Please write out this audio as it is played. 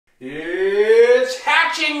It's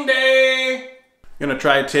hatching day! I'm gonna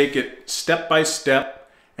try to take it step by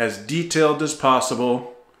step, as detailed as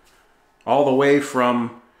possible, all the way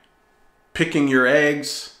from picking your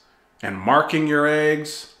eggs and marking your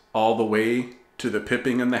eggs, all the way to the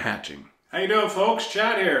pipping and the hatching. How you doing, folks?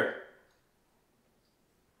 Chad here.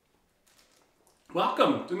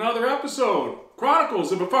 Welcome to another episode,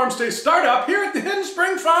 Chronicles of a Farm Stay Startup here at the Hidden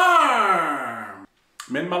Spring Farm.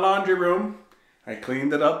 I'm in my laundry room. I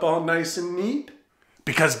cleaned it up all nice and neat.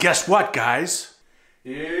 Because guess what, guys?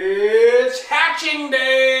 It's hatching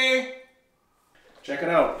day! Check it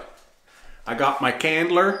out. I got my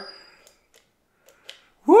candler.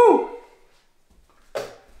 Woo!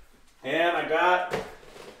 And I got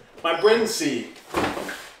my Brinsea.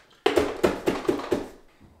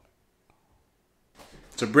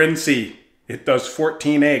 It's a Brinsea. It does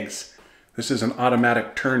 14 eggs. This is an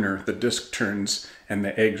automatic turner. The disc turns and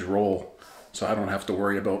the eggs roll. So I don't have to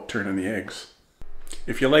worry about turning the eggs.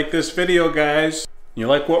 If you like this video, guys, you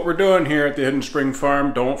like what we're doing here at the Hidden Spring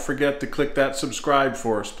Farm, don't forget to click that subscribe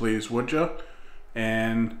for us, please, would you?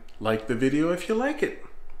 And like the video if you like it.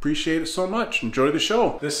 Appreciate it so much. Enjoy the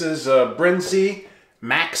show. This is Brinsea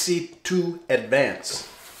Maxi 2 Advance.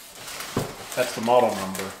 That's the model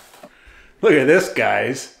number. Look at this,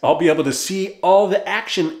 guys. I'll be able to see all the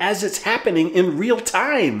action as it's happening in real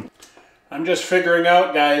time. I'm just figuring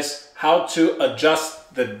out, guys, how to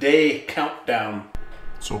adjust the day countdown.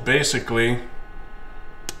 So basically,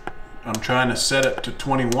 I'm trying to set it to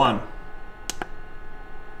 21.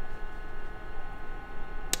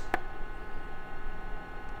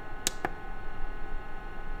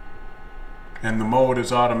 And the mode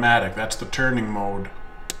is automatic. That's the turning mode.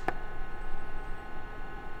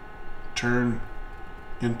 Turn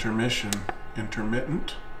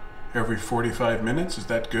intermittent every 45 minutes. Is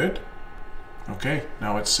that good? Okay,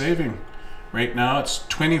 now it's saving. Right now it's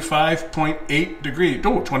 25.8 degrees.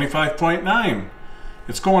 Oh, 25.9.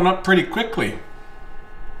 It's going up pretty quickly.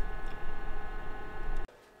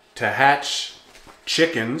 To hatch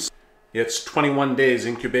chickens, it's 21 days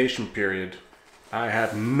incubation period. I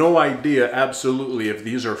have no idea absolutely if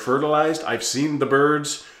these are fertilized. I've seen the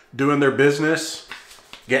birds doing their business,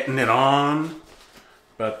 getting it on,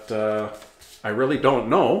 but I really don't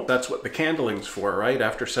know. That's what the candling's for, right?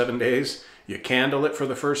 After 7 days, you candle it for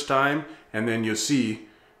the first time, and then you see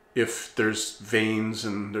if there's veins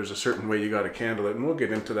and there's a certain way you got to candle it, and we'll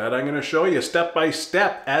get into that. I'm going to show you step by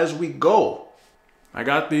step as we go. I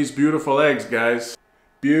got these beautiful eggs, guys.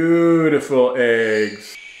 Beautiful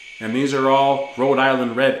eggs. And these are all Rhode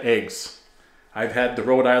Island Red eggs. I've had the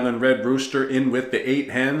Rhode Island Red rooster in with the 8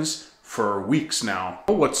 hens for weeks now.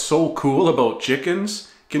 What's so cool about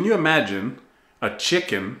chickens? Can you imagine a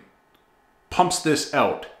chicken pumps this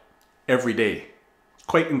out every day? It's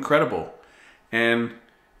quite incredible. And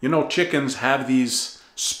you know, chickens have these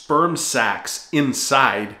sperm sacs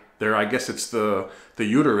inside there. I guess it's the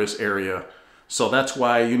uterus area. So that's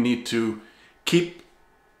why you need to keep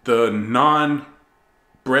the non-bred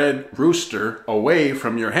rooster away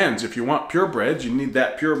from your hens. If you want purebreds, you need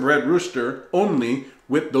that purebred rooster only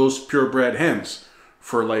with those purebred hens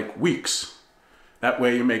for like weeks. That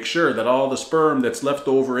way you make sure that all the sperm that's left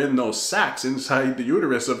over in those sacs inside the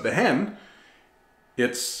uterus of the hen,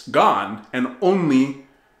 it's gone, and only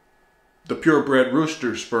the purebred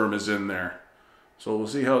rooster sperm is in there. So we'll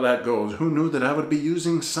see how that goes. Who knew that I would be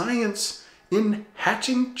using science in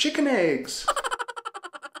hatching chicken eggs?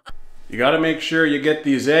 You got to make sure you get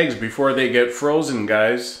these eggs before they get frozen,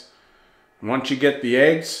 guys. Once you get the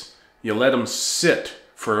eggs, you let them sit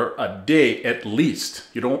for a day at least.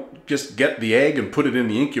 You don't just get the egg and put it in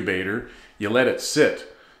the incubator. You let it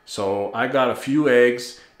sit. So I got a few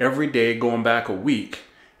eggs every day going back a week,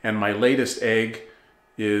 and my latest egg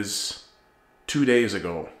is 2 days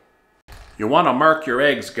ago. You want to mark your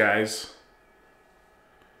eggs, guys.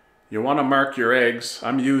 You want to mark your eggs.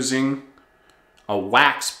 I'm using a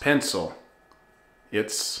wax pencil.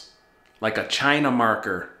 It's like a China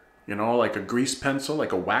marker, you know, like a grease pencil,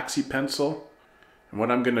 like a waxy pencil. And what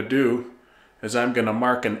I'm going to do is I'm going to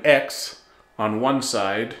mark an X on one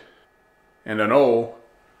side and an O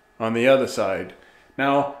on the other side.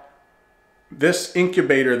 Now, this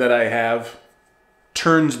incubator that I have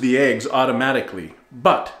turns the eggs automatically,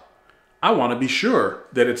 but I want to be sure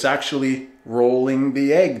that it's actually rolling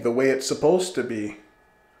the egg the way it's supposed to be.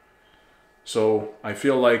 So I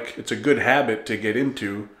feel like it's a good habit to get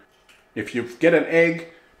into. If you get an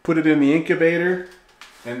egg, put it in the incubator,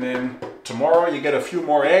 and then tomorrow you get a few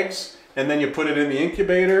more eggs, and then you put it in the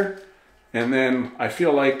incubator, and then I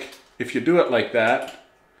feel like if you do it like that,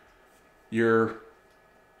 you're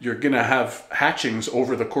gonna have hatchings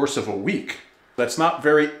over the course of a week. That's not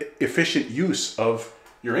very efficient use of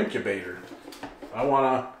your incubator. I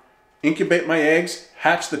want to incubate my eggs,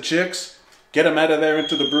 hatch the chicks, get them out of there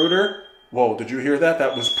into the brooder. Whoa, did you hear that?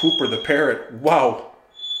 That was Pooper the parrot. Wow.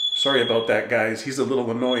 Sorry about that, guys. He's a little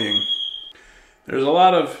annoying. There's a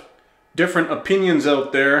lot of different opinions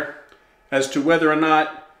out there as to whether or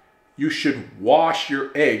not you should wash your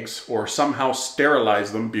eggs or somehow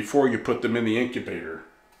sterilize them before you put them in the incubator.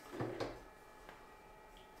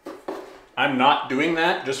 I'm not doing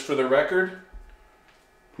that, just for the record.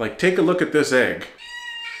 Like, take a look at this egg.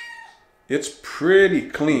 It's pretty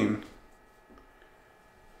clean.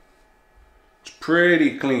 It's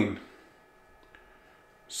pretty clean.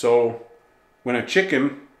 So, when a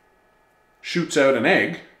chicken shoots out an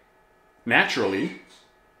egg, naturally,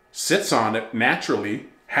 sits on it naturally,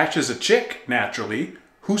 hatches a chick naturally,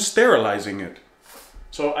 who's sterilizing it?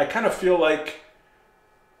 So I kind of feel like,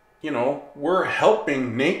 you know, we're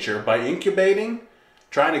helping nature by incubating,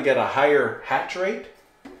 trying to get a higher hatch rate.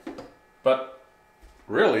 But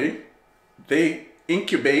really, they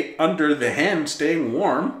incubate under the hen staying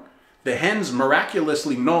warm. The hens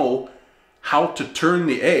miraculously know how to turn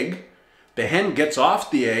the egg. The hen gets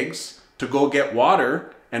off the eggs to go get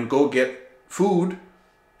water and go get food,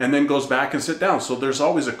 and then goes back and sit down. So there's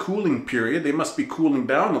always a cooling period. They must be cooling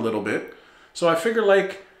down a little bit. So I figure,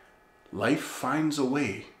 like, life finds a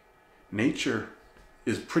way. Nature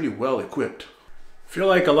is pretty well equipped. I feel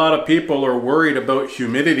like a lot of people are worried about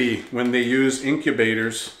humidity when they use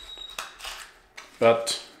incubators.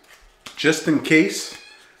 But just in case,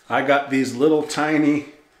 I got these little tiny,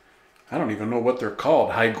 I don't even know what they're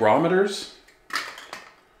called, hygrometers?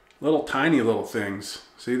 Little tiny little things.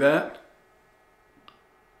 See that?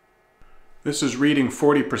 This is reading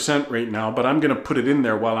 40% right now, but I'm going to put it in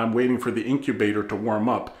there while I'm waiting for the incubator to warm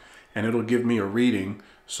up, and it'll give me a reading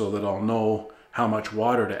so that I'll know how much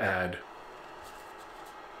water to add.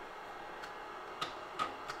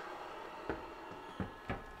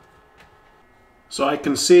 So I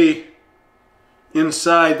can see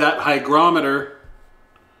inside that hygrometer,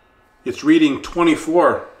 it's reading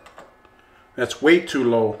 24. That's way too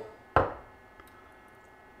low.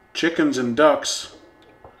 Chickens and ducks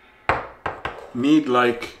need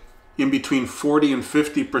like in between 40 and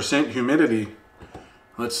 50% humidity.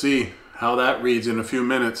 Let's see how that reads in a few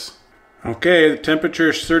minutes. Okay, the temperature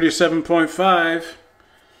is 37.5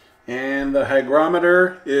 and the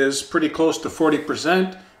hygrometer is pretty close to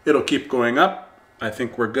 40%. It'll keep going up. I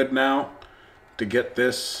think we're good now to get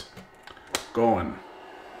this going.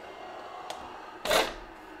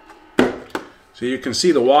 So you can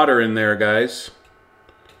see the water in there, guys.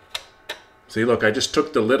 See, look, I just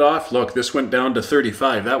took the lid off. Look, this went down to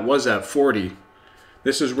 35. That was at 40.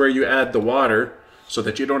 This is where you add the water so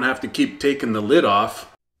that you don't have to keep taking the lid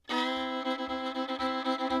off.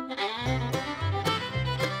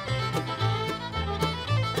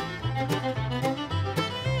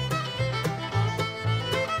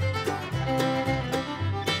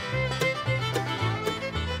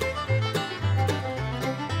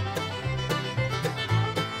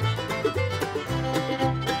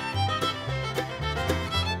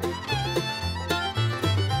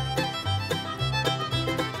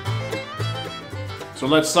 So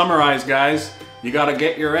let's summarize, guys. You gotta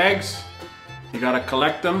get your eggs, you gotta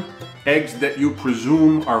collect them, eggs that you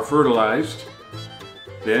presume are fertilized.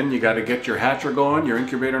 Then you gotta get your hatcher going, your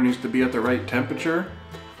incubator needs to be at the right temperature.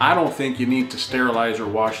 I don't think you need to sterilize or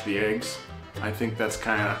wash the eggs. I think that's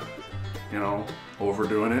kinda, you know,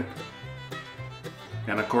 overdoing it.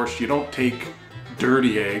 And of course, you don't take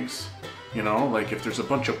dirty eggs, you know, like if there's a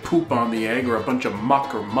bunch of poop on the egg or a bunch of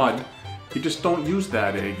muck or mud, you just don't use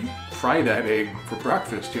that egg. You fry that egg for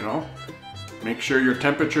breakfast, you know. Make sure your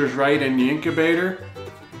temperature's right in the incubator.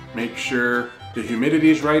 Make sure the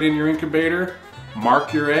humidity's right in your incubator.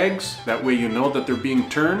 Mark your eggs, that way you know that they're being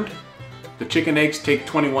turned. The chicken eggs take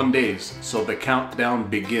 21 days, so the countdown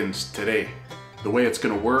begins today. The way it's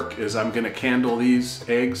gonna work is I'm gonna candle these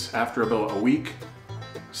eggs after about a week,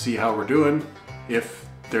 see how we're doing. If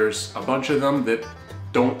there's a bunch of them that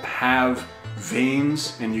don't have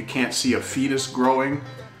veins and you can't see a fetus growing,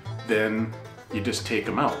 then you just take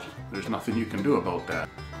them out. There's nothing you can do about that.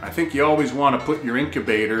 I think you always want to put your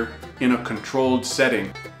incubator in a controlled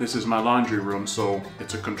setting. This is my laundry room, so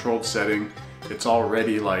it's a controlled setting. It's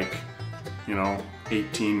already like, you know,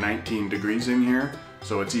 18, 19 degrees in here,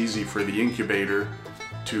 so it's easy for the incubator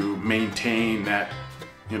to maintain that,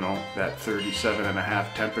 you know, that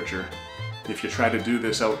 37.5 temperature. If you try to do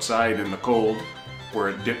this outside in the cold, where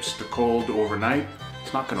it dips to cold overnight,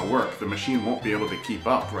 it's not going to work. The machine won't be able to keep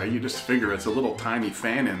up, right? You just figure it's a little tiny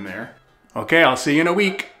fan in there. Okay, I'll see you in a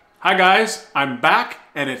week. Hi guys, I'm back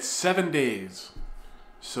and it's 7 days.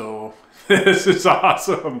 So this is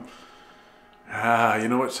awesome. You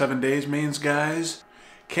know what 7 days means, guys?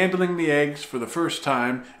 Candling the eggs for the first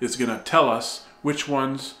time is gonna tell us which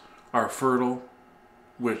ones are fertile,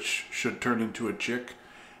 which should turn into a chick,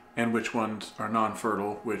 and which ones are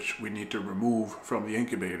non-fertile, which we need to remove from the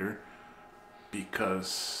incubator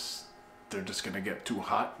because they're just gonna get too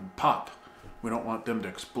hot and pop. We don't want them to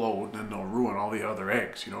explode, then they'll ruin all the other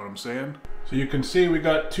eggs, you know what I'm saying? So you can see we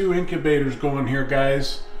got 2 incubators going here,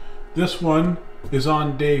 guys. This one is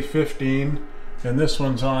on day 15, and this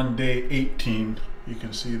one's on day 18. You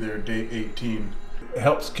can see there, day 18. It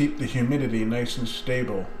helps keep the humidity nice and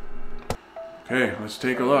stable. Okay, let's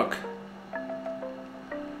take a look.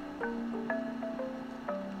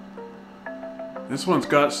 This one's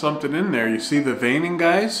got something in there. You see the veining,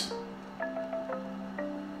 guys?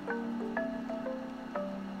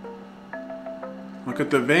 Look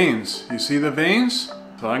at the veins. You see the veins?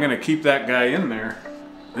 So I'm gonna keep that guy in there.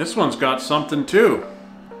 This one's got something too.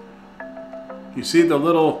 You see the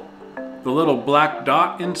little black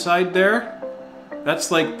dot inside there? That's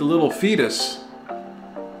like the little fetus.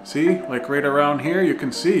 See, like right around here, you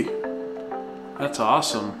can see. That's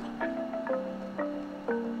awesome.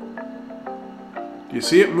 Do you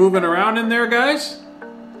see it moving around in there, guys?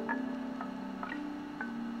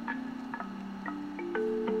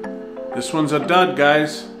 This one's a dud,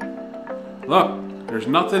 guys. Look, there's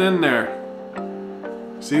nothing in there.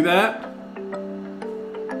 See that?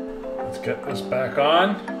 Let's get this back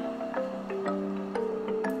on.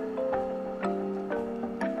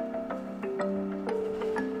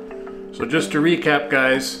 So just to recap,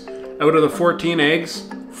 guys, out of the 14 eggs,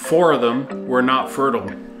 4 of them were not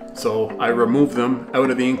fertile. So I removed them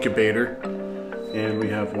out of the incubator. And we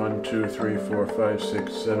have 1, 2, 3, 4, 5,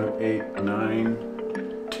 6, 7, 8, 9,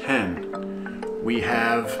 10. We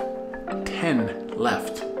have 10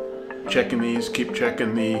 left. Checking these, keep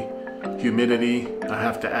checking the humidity. I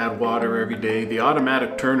have to add water every day. The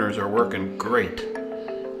automatic turners are working great.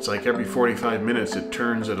 It's like every 45 minutes it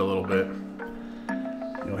turns it a little bit.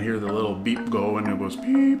 You'll hear the little beep go and it goes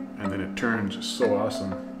beep and then it turns. It's so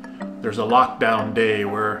awesome. There's a lockdown day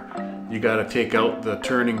where you gotta take out the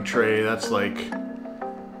turning tray. That's like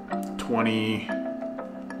 20,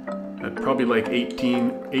 probably like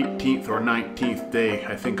 18th or 19th day.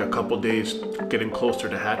 I think a couple days getting closer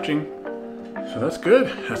to hatching. So that's good.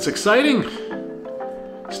 That's exciting.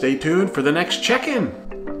 Stay tuned for the next check-in.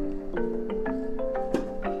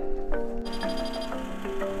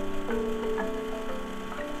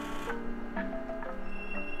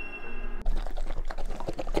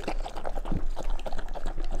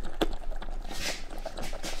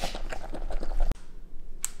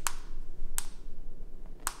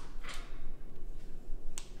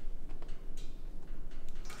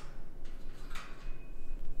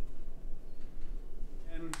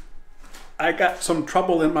 I got some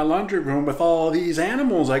trouble in my laundry room with all these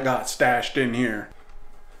animals I got stashed in here.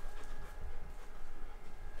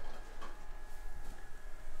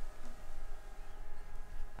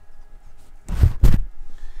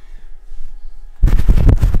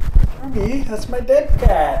 Mommy, that's my dead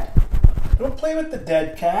cat. Don't play with the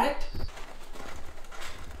dead cat.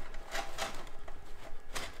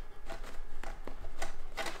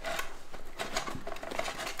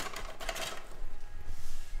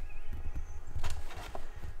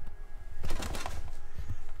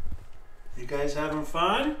 You guys having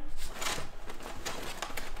fun?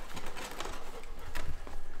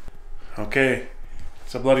 Okay,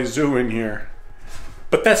 it's a bloody zoo in here.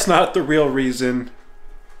 But that's not the real reason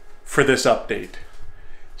for this update.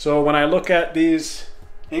 So when I look at these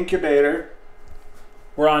incubator,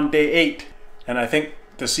 we're on day 8. And I think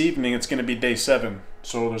this evening it's gonna be day 7.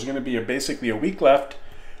 So there's gonna be basically a week left.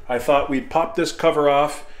 I thought we'd pop this cover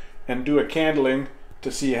off and do a candling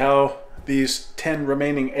to see how these 10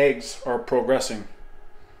 remaining eggs are progressing.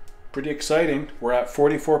 Pretty exciting. We're at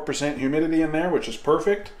 44% humidity in there, which is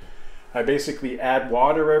perfect. I basically add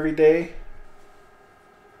water every day.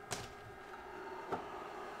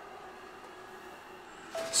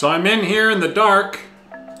 So I'm in here in the dark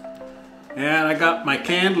and I got my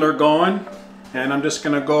candler going and I'm just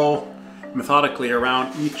gonna go methodically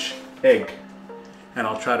around each egg and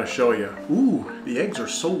I'll try to show you. Ooh, the eggs are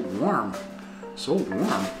so warm. So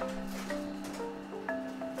warm.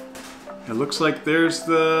 It looks like there's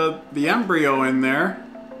the embryo in there.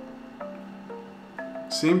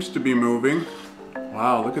 Seems to be moving.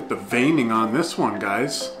 Wow, look at the veining on this one,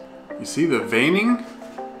 guys. You see the veining?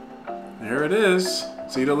 There it is.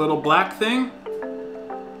 See the little black thing?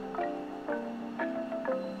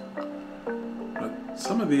 But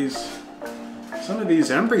some of these Some of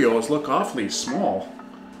these embryos look awfully small.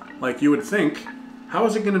 Like you would think, how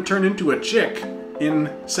is it going to turn into a chick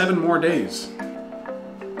in 7 more days?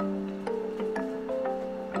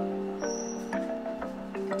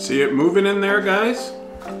 See it moving in there, guys?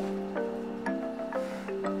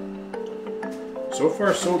 So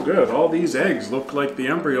far so good. All these eggs look like the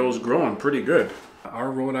embryo's growing pretty good.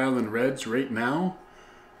 Our Rhode Island Reds right now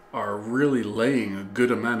are really laying a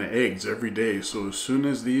good amount of eggs every day. So as soon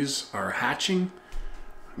as these are hatching,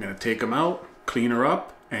 I'm going to take them out, clean her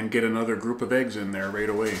up, and get another group of eggs in there right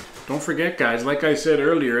away. Don't forget, guys, like I said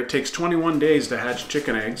earlier, it takes 21 days to hatch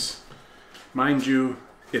chicken eggs. Mind you,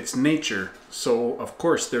 it's nature. So of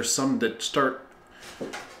course there's some that start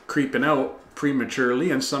creeping out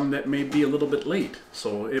prematurely and some that may be a little bit late.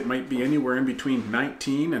 So it might be anywhere in between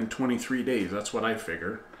 19 and 23 days. That's what I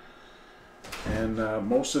figure. And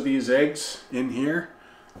most of these eggs in here,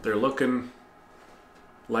 they're looking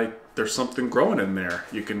like there's something growing in there.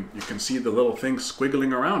 You can see the little things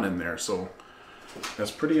squiggling around in there. So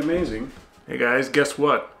that's pretty amazing. Hey guys, guess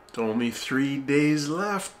what? It's only 3 days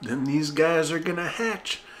left, then these guys are gonna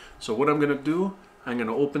hatch. So what I'm gonna do, I'm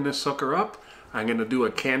gonna open this sucker up. I'm going to do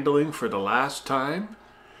a candling for the last time,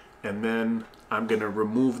 and then I'm going to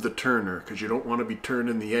remove the turner because you don't want to be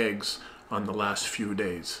turning the eggs on the last few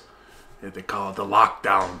days. They call it the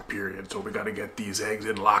lockdown period, so we got to get these eggs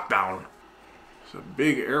in lockdown. There's a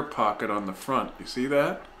big air pocket on the front. You see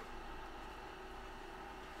that?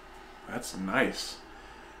 That's nice.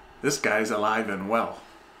 This guy's alive and well.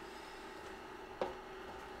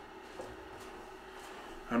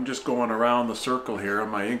 I'm just going around the circle here on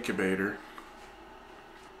my incubator.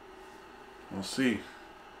 We'll see.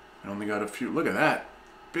 I only got a few. Look at that.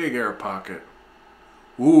 Big air pocket.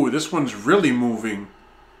 Ooh, this one's really moving.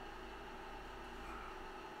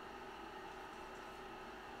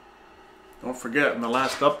 Don't forget, in the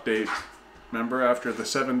last update, remember after the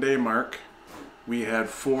 7-day mark, we had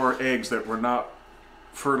 4 eggs that were not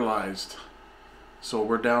fertilized. So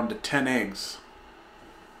we're down to 10 eggs.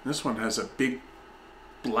 This one has a big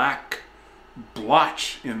black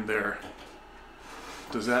blotch in there.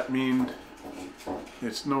 Does that mean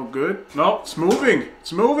it's no good? No, it's moving.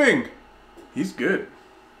 It's moving. He's good.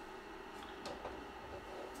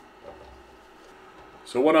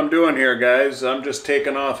 So what I'm doing here, guys, I'm just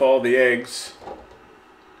taking off all the eggs.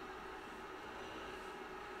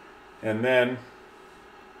 And then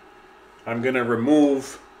I'm going to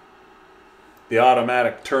remove the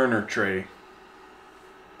automatic turner tray.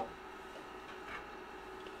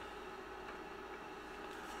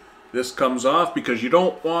 This comes off because you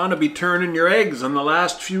don't want to be turning your eggs in the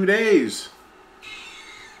last few days.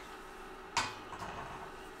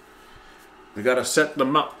 We got to set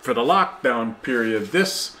them up for the lockdown period.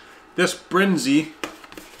 This Brinzy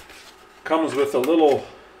comes with a little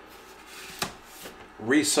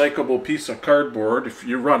recyclable piece of cardboard. If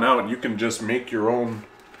you run out, you can just make your own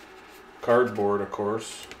cardboard, of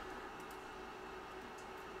course.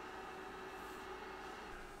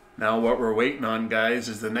 Now what we're waiting on, guys,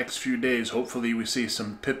 is the next few days. Hopefully we see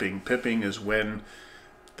some pipping. Pipping is when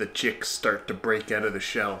the chicks start to break out of the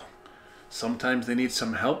shell. Sometimes they need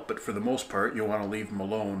some help, but for the most part you want to leave them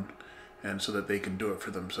alone and so that they can do it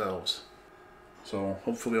for themselves. So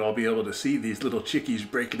hopefully I'll be able to see these little chickies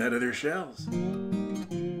breaking out of their shells.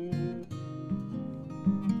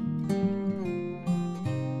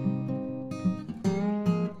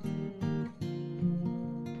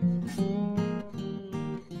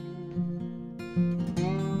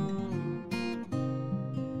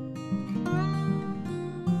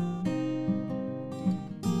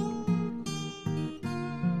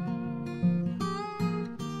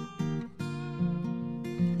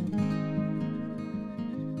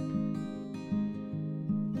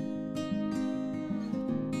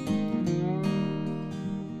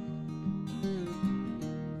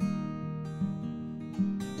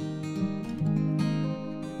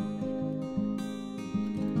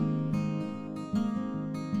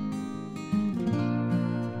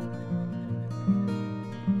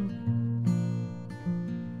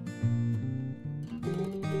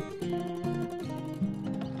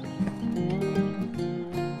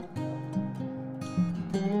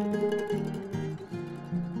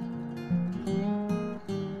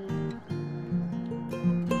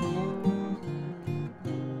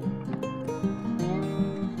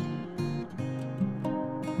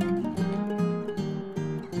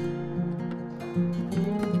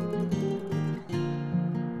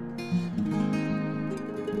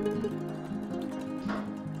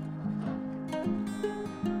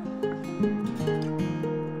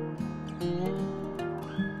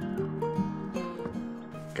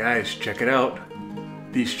 Guys, check it out.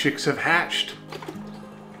 These chicks have hatched.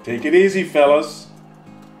 Take it easy, fellas.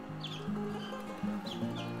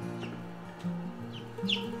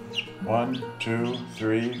 One, two,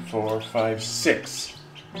 three, four, five, six.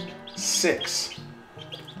 Six.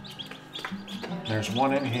 There's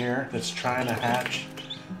one in here that's trying to hatch.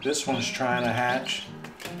 This one's trying to hatch.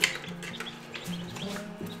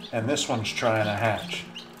 And this one's trying to hatch.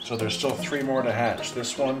 So there's still three more to hatch.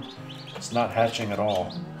 This one is not hatching at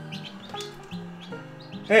all.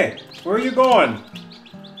 Hey, where are you going?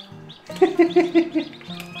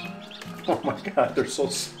 Oh my God, they're so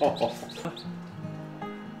small.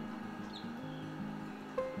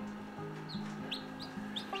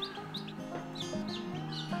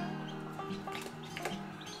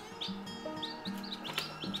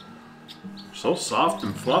 So soft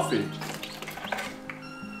and fluffy.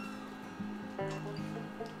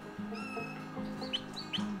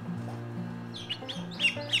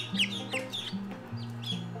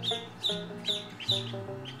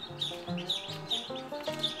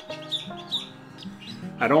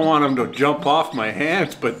 I don't want them to jump off my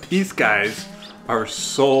hands, but these guys are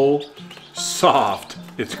so soft.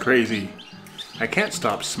 It's crazy. I can't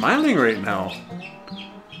stop smiling right now.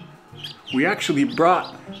 We actually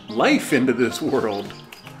brought life into this world.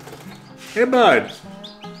 Hey, bud.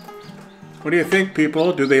 What do you think,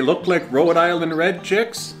 people? Do they look like Rhode Island red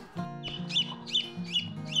chicks?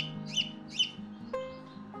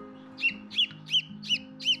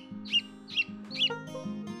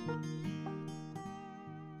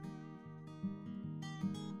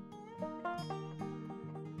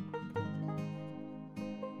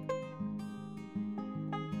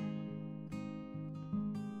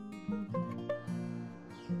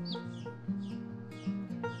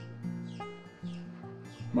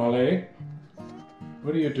 Molly,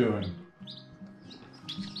 what are you doing?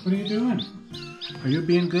 What are you doing? Are you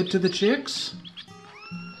being good to the chicks?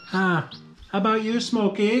 Huh? How about you,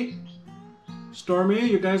 Smokey? Stormy,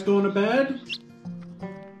 you guys going to bed?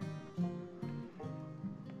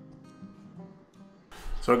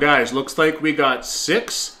 So guys, looks like we got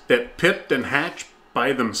 6 that pipped and hatched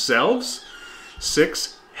by themselves.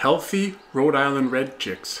 6 healthy Rhode Island red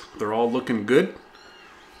chicks. They're all looking good.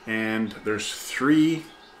 And there's 3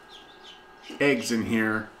 eggs in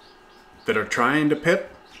here that are trying to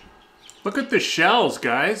pip. Look at the shells,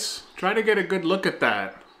 guys. Try to get a good look at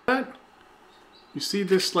that. You see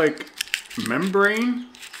this like membrane?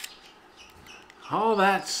 All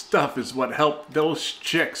that stuff is what helped those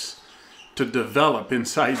chicks to develop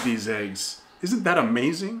inside these eggs. Isn't that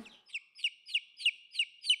amazing?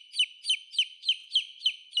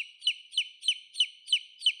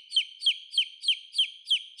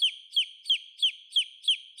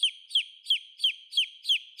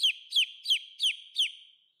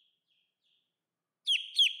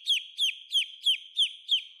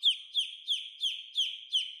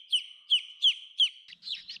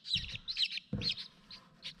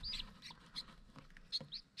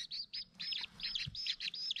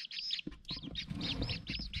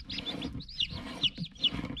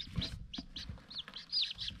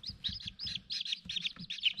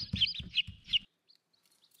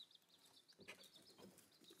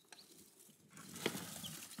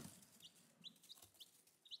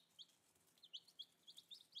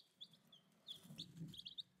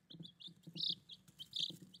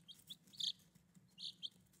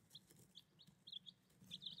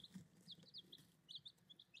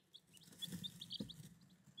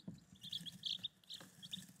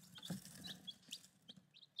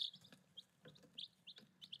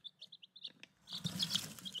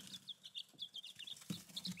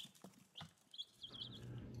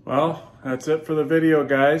 Well, that's it for the video,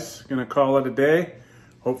 guys. Gonna call it a day.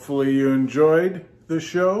 Hopefully you enjoyed the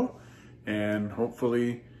show, and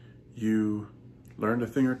hopefully you learned a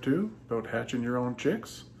thing or two about hatching your own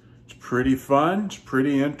chicks. It's pretty fun, it's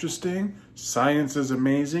pretty interesting. Science is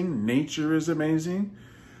amazing, nature is amazing.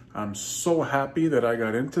 I'm so happy that I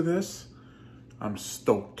got into this. I'm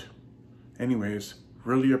stoked. Anyways,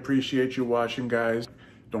 really appreciate you watching, guys.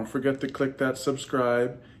 Don't forget to click that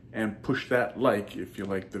subscribe and push that like if you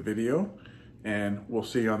like the video. And we'll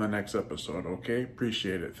see you on the next episode, okay?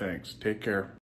 Appreciate it. Thanks. Take care.